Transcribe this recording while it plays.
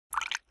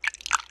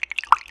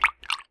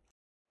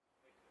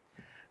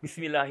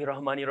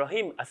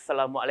Bismillahirrahmanirrahim.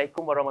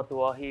 Assalamualaikum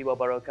warahmatullahi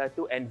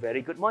wabarakatuh and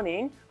very good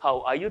morning.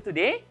 How are you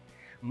today?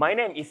 My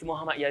name is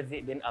Muhammad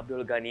Yazid bin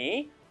Abdul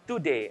Ghani.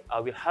 Today, I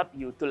will help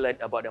you to learn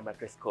about the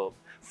microscope.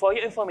 For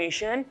your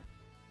information,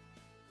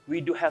 we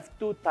do have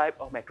two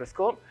types of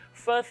microscope.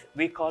 First,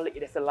 we call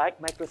it as a light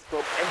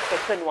microscope, and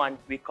second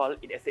one, we call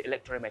it as an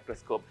electron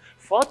microscope.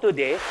 For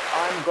today,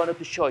 I'm going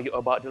to show you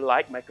about the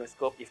light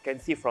microscope you can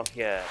see from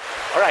here.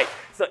 Alright,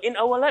 so in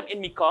our lab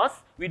in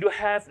MiCoST, we do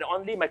have the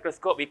only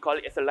microscope, we call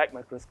it as a light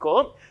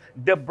microscope.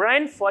 The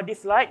brand for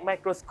this light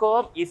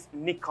microscope is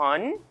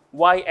Nikon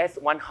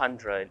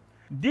YS100.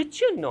 Did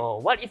you know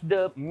what is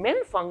the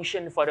main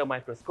function for the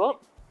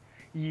microscope?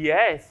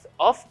 Yes,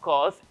 of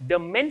course, the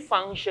main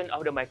function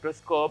of the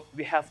microscope,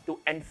 we have to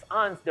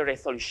enhance the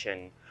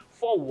resolution.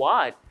 For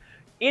what?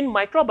 In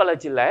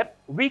microbiology lab,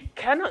 we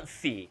cannot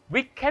see,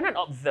 we cannot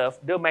observe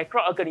the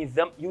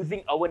microorganism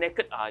using our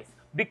naked eyes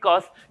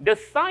because the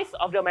size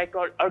of the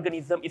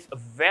microorganism is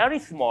very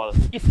small.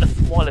 It's the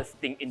smallest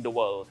thing in the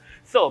world.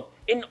 So,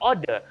 in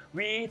order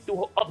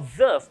to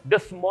observe the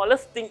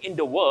smallest thing in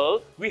the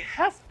world, we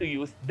have to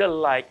use the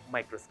light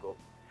microscope.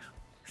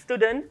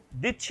 Student,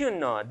 did you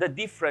know the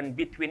difference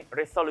between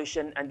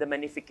resolution and the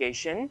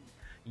magnification?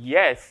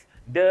 Yes,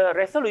 the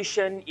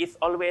resolution is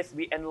always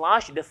we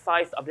enlarge the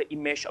size of the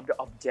image of the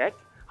object.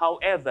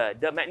 However,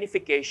 the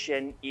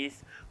magnification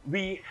is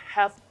we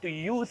have to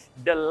use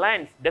the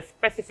lens, the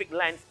specific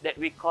lens that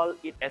we call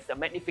it as a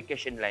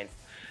magnification lens.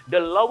 The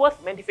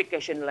lowest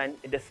magnification lens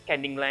is the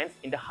scanning lens,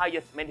 and the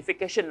highest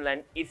magnification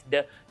lens is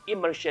the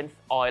immersion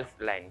oil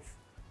lens.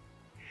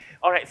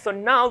 Alright, so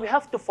now we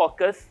have to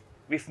focus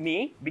with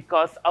me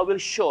because I will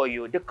show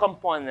you the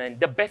component,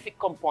 the basic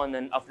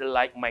component of the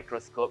light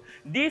microscope.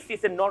 This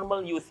is a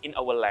normal use in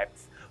our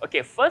labs.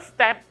 Okay, first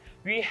step,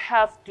 we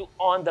have to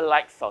on the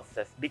light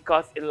sources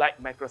because in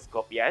light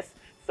microscope, yes.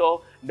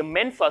 So the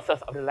main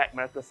sources of the light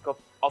microscope,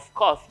 of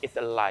course, is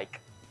a light.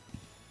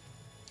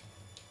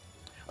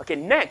 Okay,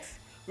 next,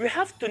 we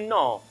have to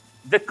know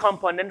the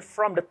component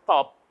from the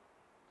top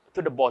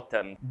to the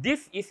bottom.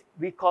 This is,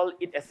 we call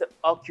it as an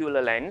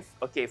ocular lens.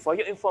 Okay, for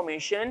your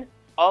information,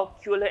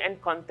 ocular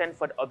and content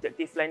for the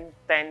objective lens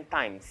 10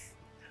 times.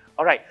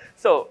 Alright,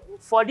 so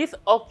for this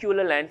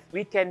ocular lens,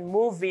 we can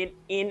move it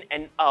in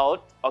and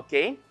out,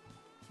 okay,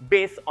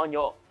 based on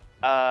your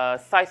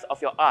size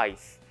of your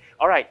eyes.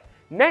 Alright,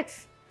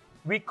 next,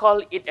 we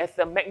call it as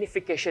a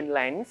magnification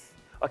lens.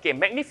 Okay,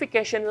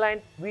 magnification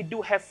lens, we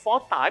do have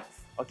 4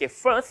 types. Okay,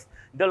 first,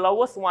 the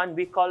lowest one,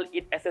 we call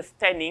it as a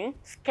scanning.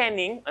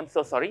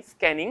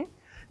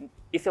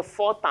 It's a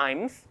 4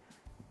 times.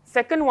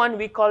 Second one,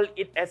 we call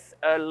it as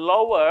a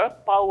lower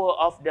power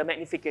of the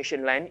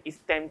magnification lens is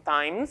 10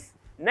 times.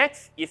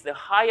 Next is the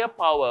higher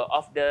power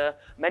of the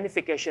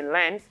magnification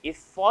lens is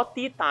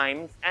 40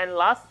 times. And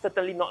last,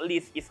 certainly not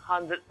least, is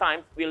 100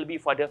 times will be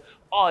for the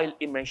oil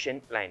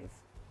immersion lens.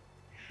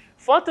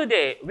 For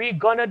today, we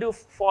only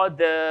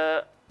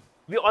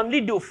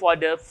do for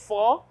the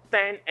 4,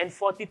 10, and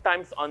 40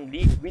 times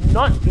only. We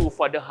not do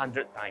for the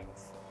 100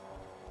 times.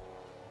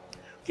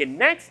 Okay,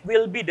 next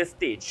will be the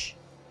stage.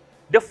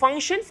 The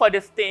function for the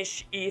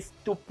stage is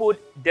to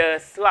put the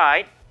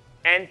slide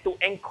and to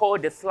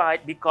encode the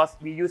slide because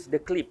we use the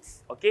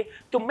clips, okay,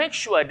 to make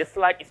sure the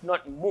slide is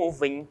not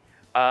moving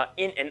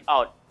in and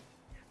out.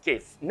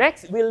 Okay,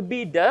 next will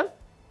be the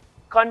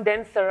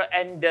condenser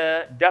and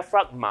the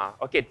diaphragma.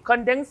 Okay,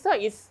 condenser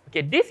is,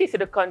 okay, this is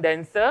the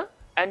condenser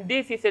and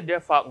this is the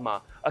diaphragma.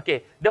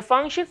 Okay, the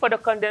function for the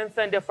condenser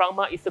and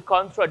diaphragma is to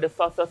control the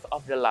sources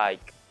of the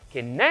light.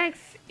 Okay,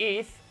 next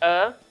is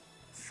a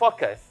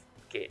focus.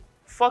 Okay.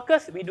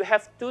 Focus, we do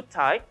have 2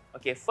 types.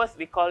 Okay, first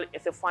we call it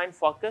as a fine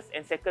focus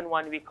and second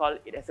one we call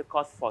it as a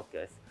coarse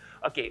focus.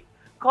 Okay,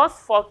 coarse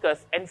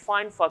focus and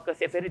fine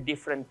focus are very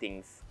different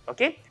things.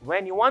 Okay,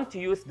 when you want to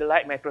use the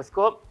light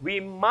microscope, we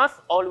must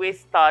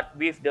always start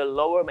with the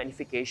lower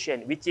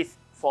magnification, which is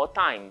 4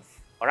 times.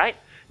 Alright,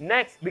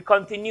 next we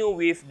continue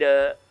with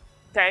the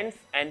 10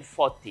 and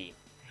 40.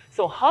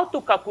 So how to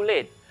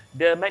calculate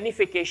the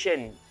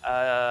magnification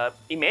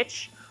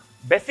image?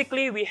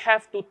 Basically, we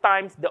have to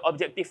times the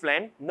objective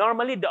length.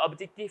 Normally, the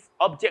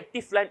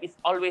objective length is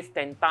always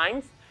 10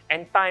 times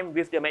and time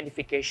with the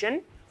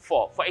magnification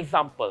 4. For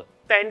example,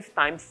 10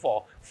 times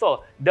 4.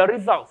 So, the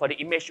result for the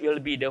image will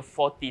be the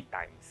 40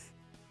 times.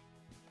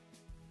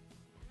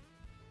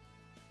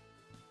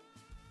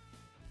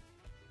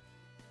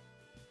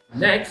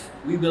 Next,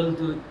 we will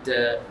do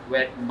the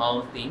wet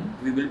mounting.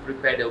 We will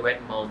prepare the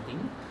wet mounting.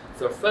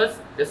 So first,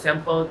 the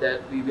sample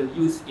that we will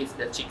use is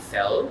the cheek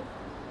cell.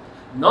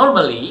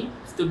 Normally,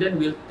 students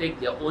will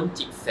take their own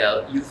cheek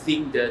cell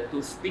using the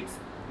toothpicks.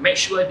 Make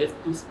sure the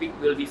toothpick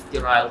will be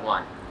sterile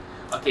one.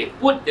 Okay,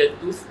 put the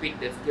toothpick,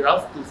 the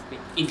sterile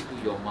toothpick into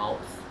your mouth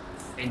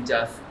and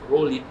just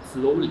roll it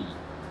slowly.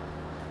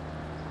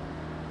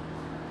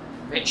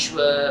 Make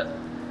sure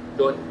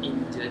don't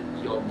injure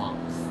your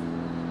mouth.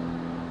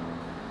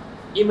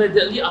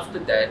 Immediately after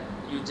that,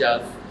 you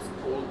just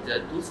scroll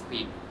the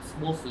toothpick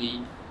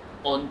smoothly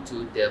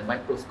onto the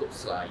microscope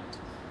slide.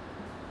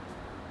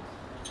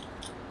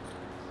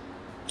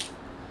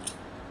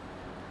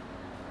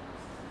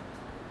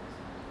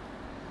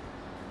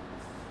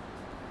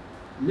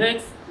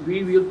 Next,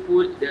 we will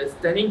put the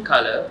staining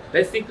color.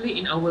 Basically,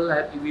 in our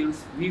lab,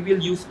 we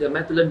will use the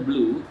methylene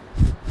blue.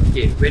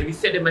 Okay, when we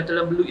say the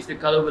methylene blue is the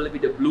color will be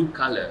the blue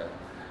color.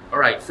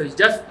 Alright, so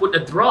just put a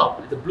drop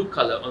of the blue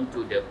color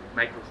onto the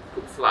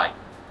microscope slide.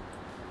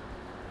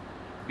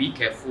 Be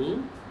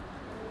careful.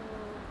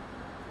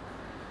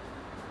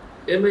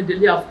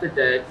 Immediately after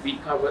that, we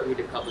cover it with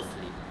the cover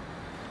slip.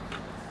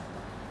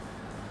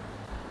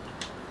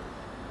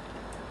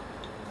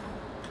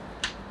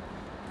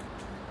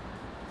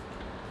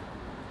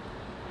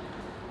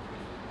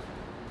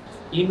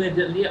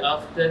 Immediately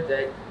after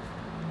that,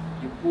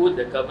 you put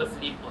the cover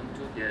slip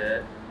onto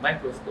the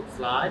microscope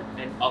slide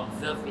and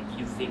observe it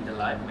using the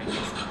live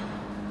microscope.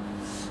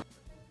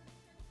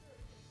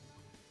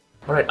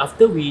 Alright,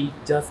 after we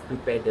just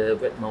prepare the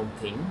wet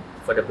mounting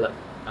for the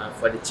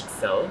cheek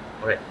cell.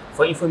 Alright,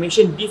 for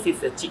information, this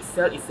is a cheek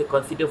cell is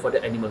considered for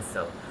the animal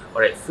cell.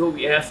 Alright, so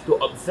we have to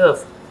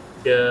observe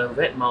the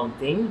wet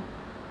mounting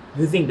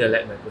using the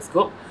light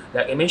microscope.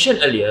 Like I mentioned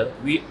earlier,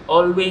 we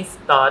always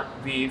start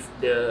with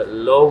the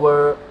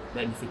lower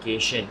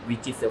magnification,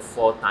 which is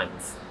 4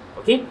 times.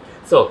 Okay,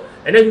 so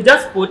and then you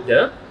just put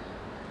the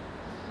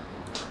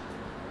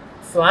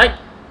slide,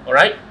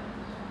 alright,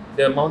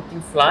 the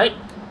mounting slide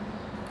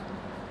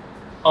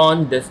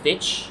on the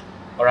stage.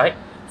 Alright,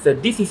 so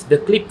this is the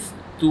clips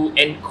to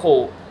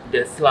encode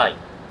the slide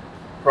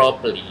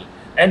properly,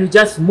 and you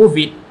just move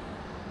it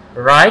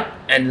right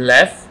and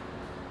left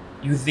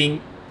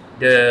using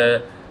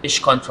the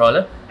each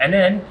controller. And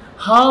then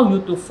how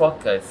you to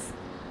focus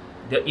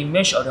the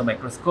image of the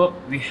microscope,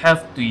 we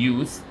have to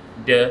use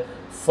the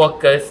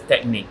focus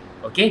technique.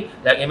 Okay,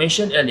 like I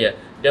mentioned earlier,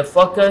 the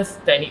focus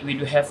technique we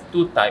do have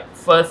 2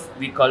 types. First,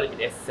 we call it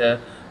as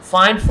a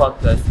fine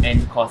focus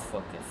and coarse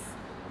focus.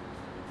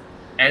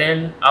 And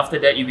then after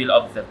that, you will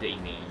observe the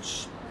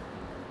image.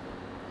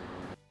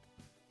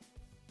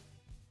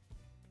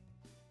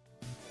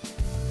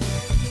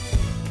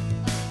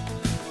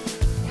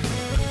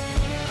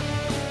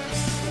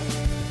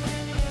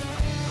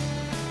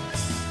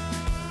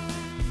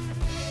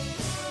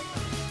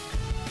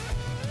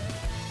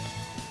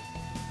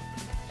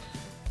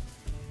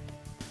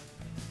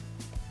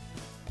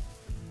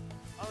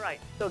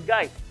 Alright, so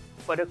guys,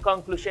 for the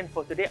conclusion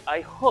for today,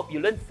 I hope you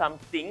learned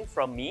something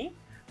from me.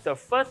 So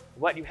first,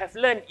 what you have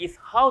learned is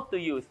how to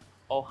use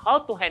or how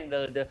to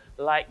handle the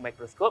light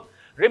microscope.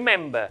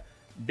 Remember,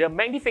 the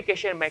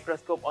magnification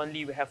microscope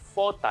only we have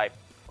 4 types.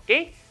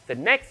 Okay, so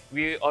next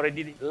we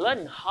already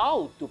learned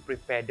how to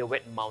prepare the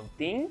wet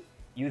mounting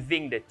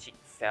using the cheek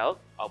cell,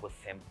 our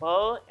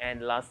sample,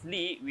 and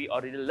lastly, we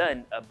already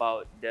learned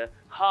about the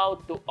how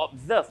to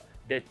observe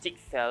the cheek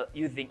cell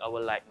using our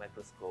light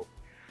microscope.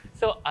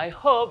 So I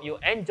hope you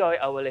enjoy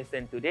our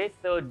lesson today.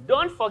 So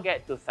don't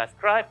forget to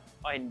subscribe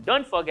and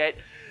don't forget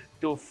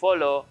to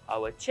follow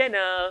our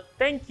channel.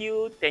 Thank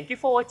you. Thank you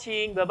for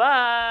watching.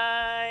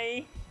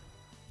 Bye-bye.